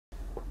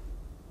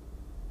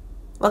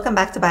Welcome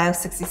back to Bio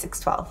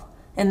 6612.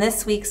 In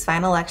this week's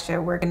final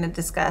lecture, we're going to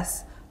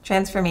discuss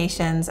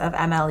transformations of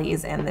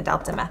MLEs in the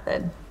delta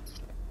method.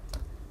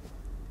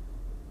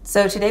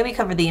 So today we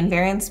cover the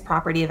invariance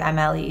property of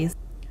MLEs.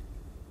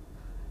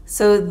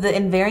 So the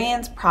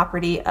invariance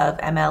property of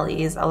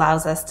MLEs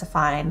allows us to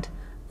find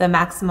the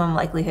maximum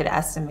likelihood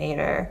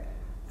estimator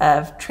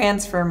of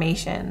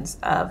transformations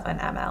of an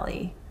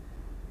MLE.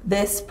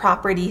 This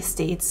property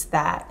states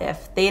that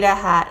if theta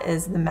hat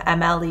is the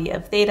MLE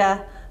of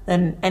theta,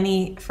 then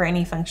for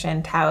any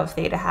function tau of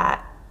theta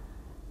hat,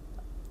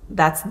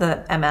 that's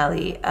the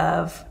MLE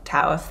of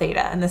tau of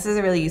theta. And this is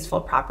a really useful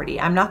property.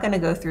 I'm not going to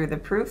go through the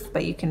proof,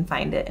 but you can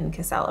find it in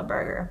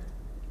Casella-Berger.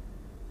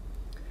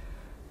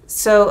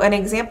 So an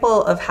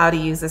example of how to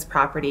use this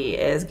property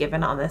is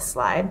given on this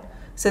slide.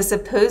 So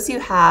suppose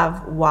you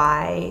have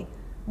y1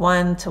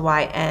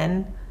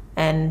 to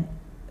yn,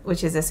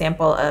 which is a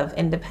sample of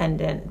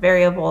independent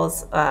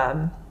variables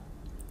that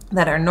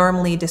are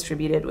normally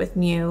distributed with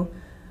mean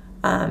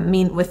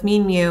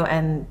mu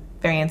and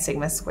variance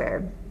sigma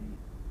squared.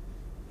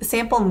 The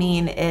sample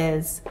mean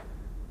is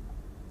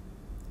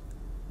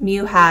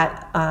mu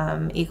hat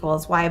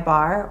equals y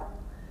bar,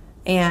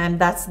 and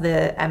that's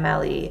the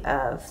MLE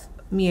of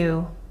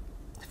mu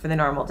for the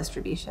normal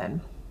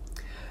distribution.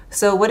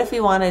 So what if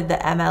we wanted the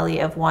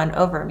MLE of 1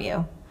 over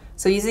mu?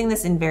 So using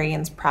this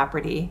invariance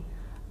property,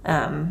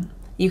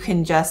 you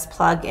can just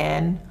plug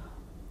in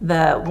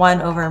the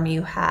 1 over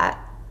mu hat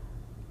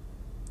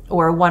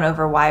or 1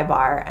 over y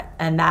bar,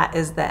 and that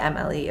is the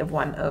MLE of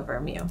 1 over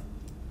mu.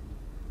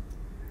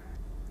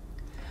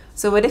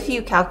 So what if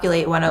you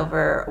calculate 1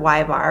 over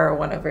y bar or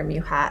 1 over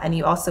mu hat, and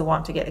you also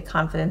want to get a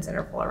confidence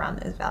interval around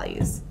those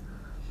values?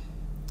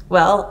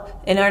 Well,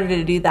 in order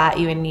to do that,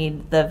 you would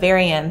need the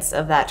variance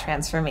of that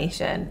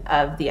transformation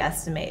of the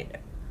estimator,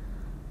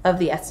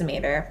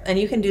 and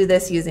you can do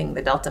this using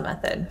the delta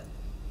method.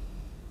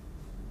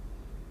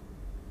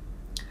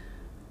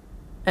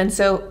 And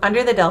so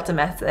under the delta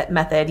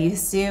method, you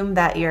assume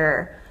that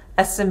your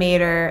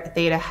estimator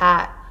theta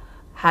hat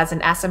has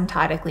an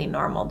asymptotically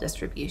normal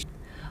distribution.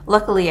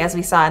 Luckily, as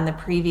we saw in the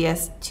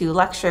previous two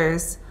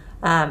lectures,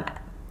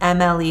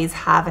 MLEs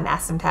have an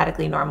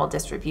asymptotically normal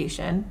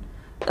distribution,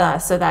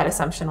 so that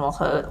assumption will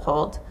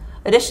hold.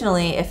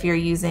 Additionally, if you're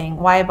using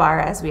y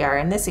bar as we are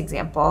in this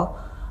example,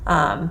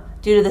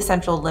 due to the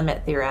central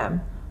limit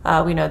theorem,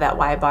 we know that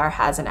y bar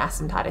has an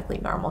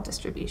asymptotically normal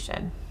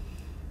distribution.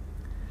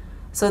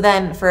 So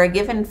then for a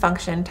given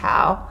function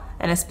tau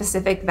and a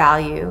specific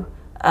value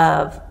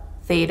of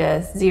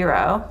theta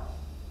 0,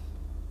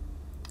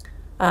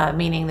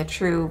 meaning the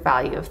true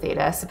value of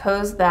theta,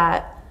 suppose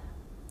that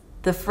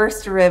the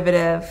first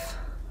derivative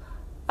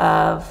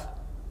of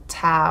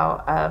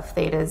tau of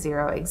theta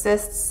 0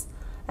 exists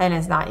and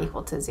is not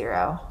equal to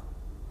 0.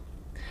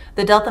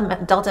 The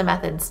delta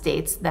method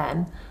states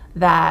then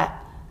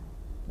that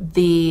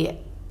the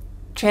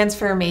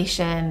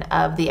transformation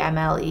of the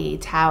MLE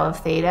tau of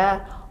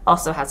theta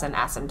also has an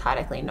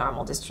asymptotically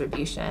normal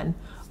distribution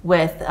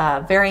with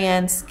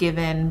variance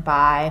given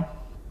by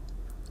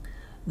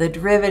the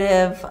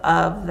derivative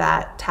of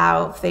that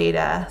tau of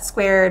theta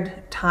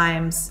squared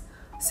times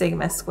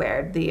sigma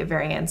squared, the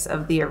variance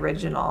of the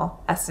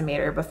original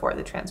estimator before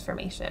the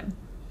transformation.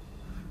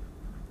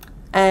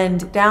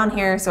 And down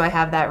here, so I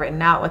have that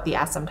written out, what the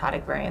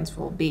asymptotic variance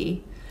will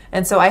be.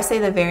 And so I say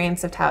the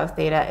variance of tau of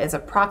theta is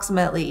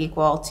approximately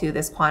equal to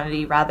this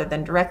quantity rather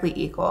than directly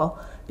equal,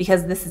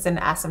 because this is an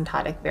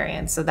asymptotic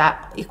variance. So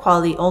that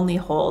equality only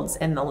holds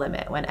in the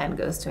limit when n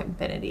goes to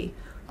infinity.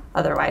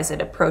 Otherwise,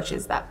 it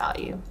approaches that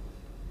value.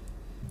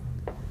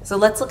 So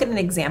let's look at an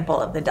example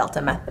of the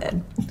delta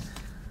method.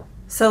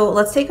 So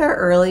let's take our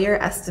earlier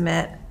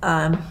estimate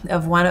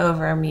of 1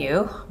 over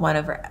mu, 1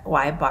 over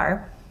y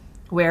bar,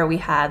 where we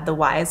had the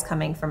y's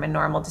coming from a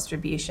normal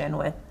distribution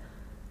with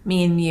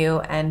mean mu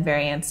and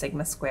variance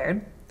sigma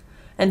squared.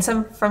 And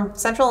from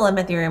central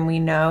limit theorem, we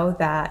know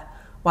that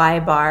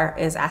y bar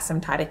is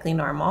asymptotically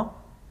normal.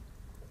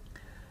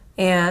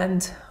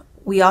 And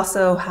we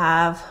also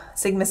have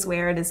sigma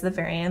squared is the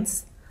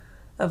variance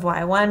of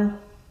y1.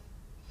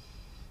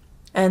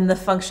 And the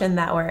function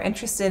that we're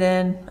interested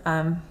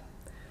in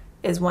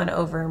is 1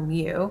 over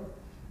mu.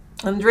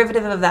 And the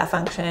derivative of that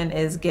function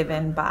is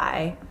given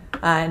by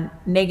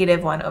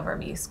negative 1 over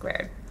mu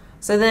squared.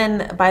 So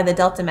then by the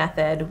delta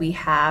method, we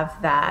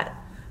have that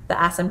the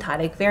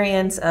asymptotic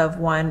variance of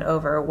 1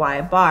 over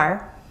y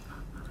bar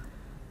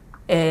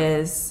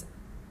is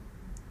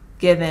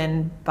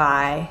given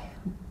by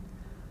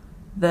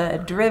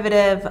the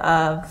derivative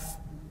of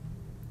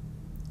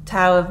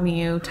tau of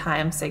mu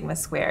times sigma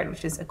squared,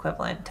 which is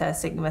equivalent to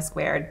sigma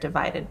squared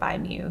divided by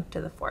mu to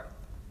the 4th.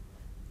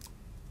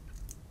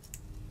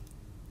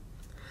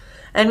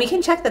 And we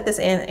can check that this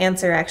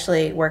answer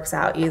actually works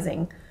out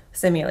using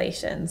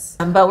simulations.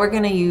 But we're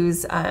going to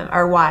use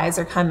our y's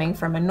are coming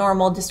from a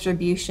normal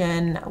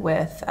distribution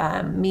with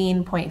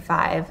mean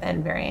 0.5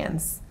 and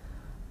variance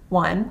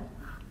 1.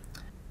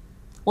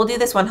 We'll do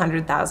this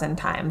 100,000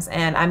 times,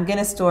 and I'm going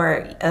to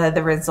store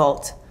the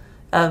result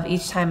of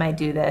each time I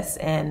do this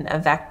in a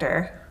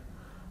vector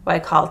what I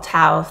call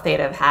tau of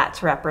theta of hat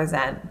to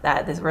represent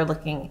that we're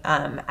looking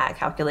at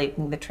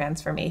calculating the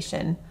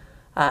transformation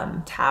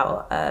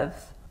tau of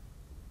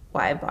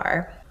y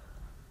bar.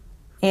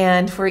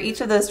 And for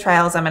each of those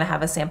trials, I'm going to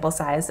have a sample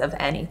size of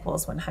n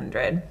equals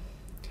 100.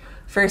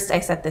 First, I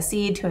set the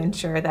seed to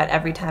ensure that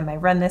every time I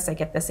run this, I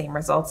get the same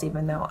results,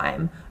 even though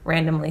I'm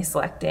randomly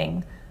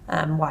selecting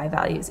y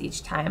values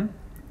each time.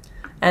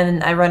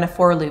 And I run a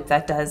for loop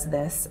that does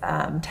this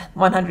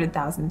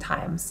 100,000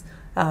 times.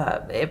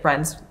 It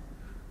runs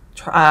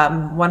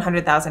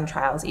 100,000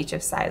 trials, each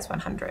of size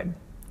 100.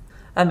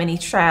 In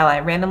each trial, I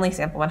randomly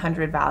sample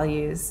 100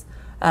 values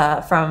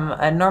from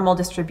a normal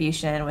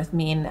distribution with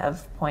mean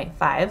of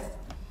 0.5.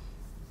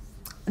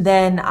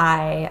 Then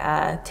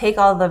I take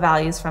all the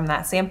values from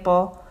that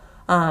sample,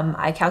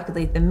 I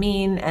calculate the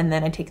mean, and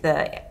then I take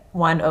the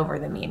 1 over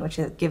the mean, which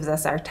gives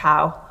us our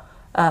tau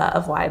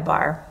of y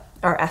bar,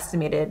 our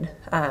estimated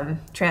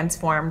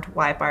transformed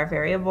y bar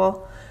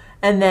variable.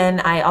 And then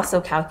I also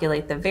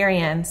calculate the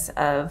variance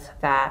of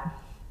that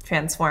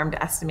transformed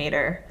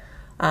estimator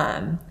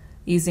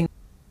using,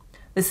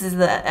 this is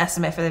the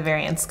estimate for the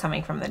variance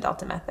coming from the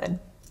delta method.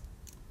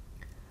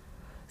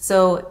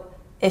 So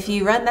if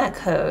you run that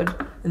code,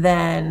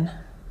 then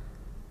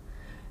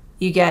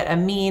you get a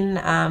mean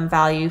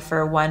value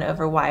for 1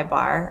 over y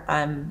bar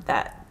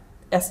that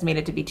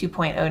estimated to be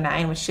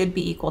 2.09, which should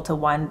be equal to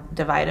 1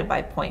 divided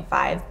by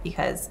 0.5,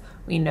 because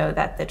we know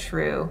that the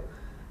true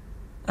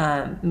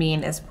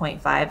mean is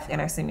 0.5 in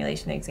our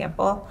simulation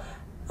example.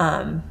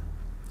 And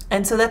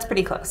so that's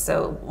pretty close.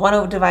 So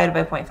 1 divided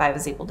by 0.5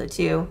 is equal to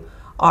 2.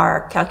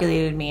 Our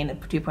calculated mean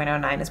of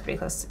 2.09 is pretty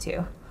close to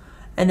 2.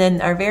 And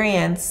then our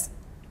variance,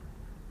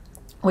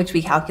 which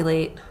we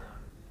calculate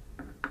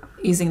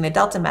using the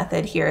delta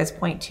method here, is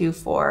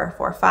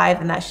 0.2445,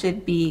 and that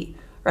should be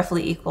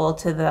roughly equal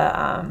to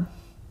the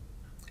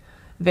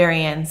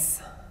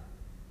variance.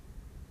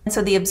 And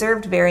so the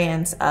observed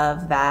variance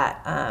of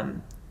that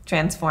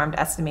transformed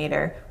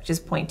estimator, which is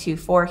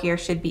 0.24 here,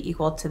 should be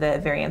equal to the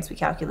variance we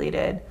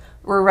calculated,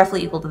 or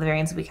roughly equal to the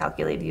variance we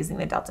calculated using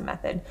the delta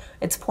method.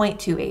 It's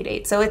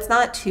 0.288, so it's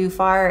not too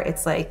far.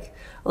 It's like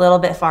a little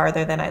bit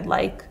farther than I'd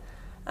like.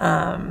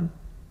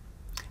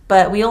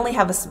 But we only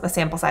have a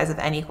sample size of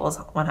n equals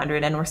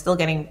 100, and we're still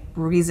getting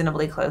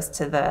reasonably close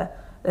to the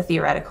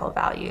theoretical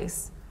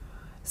values.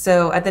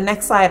 So at the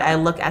next slide, I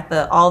look at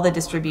all the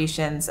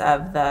distributions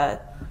of the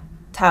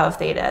tau of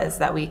thetas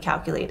that we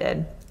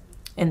calculated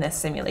in this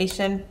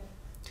simulation.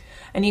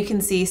 And you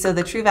can see, so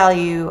the true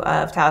value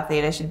of tau of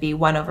theta should be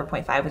 1 over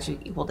 0.5, which is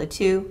equal to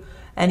 2.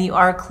 And your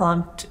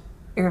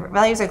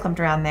values are clumped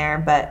around there,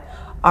 but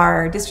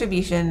our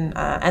distribution,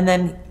 and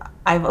then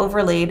I've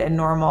overlaid a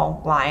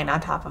normal line on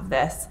top of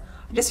this.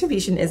 Our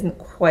distribution isn't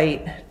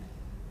quite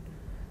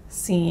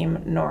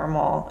seem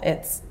normal.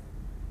 It's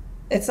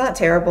not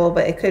terrible,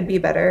 but it could be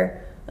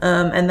better.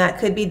 And that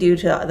could be due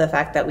to the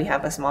fact that we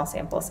have a small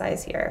sample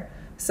size here.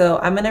 So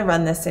I'm going to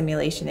run this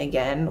simulation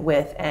again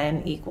with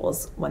n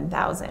equals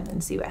 1,000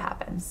 and see what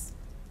happens.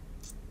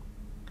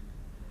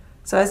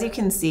 So as you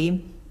can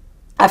see,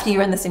 after you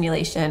run the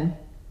simulation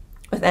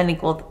with n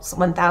equals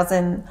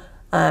 1,000,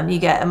 you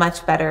get a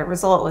much better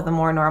result with a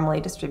more normally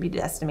distributed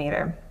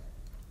estimator.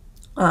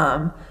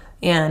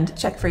 And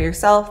check for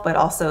yourself, but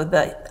also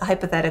the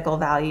hypothetical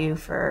value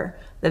for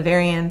the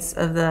variance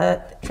of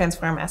the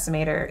transform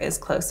estimator is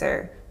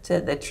closer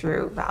to the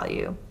true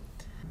value.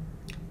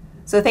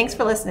 So thanks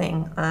for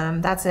listening.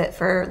 That's it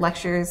for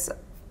lectures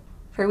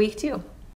for week 2.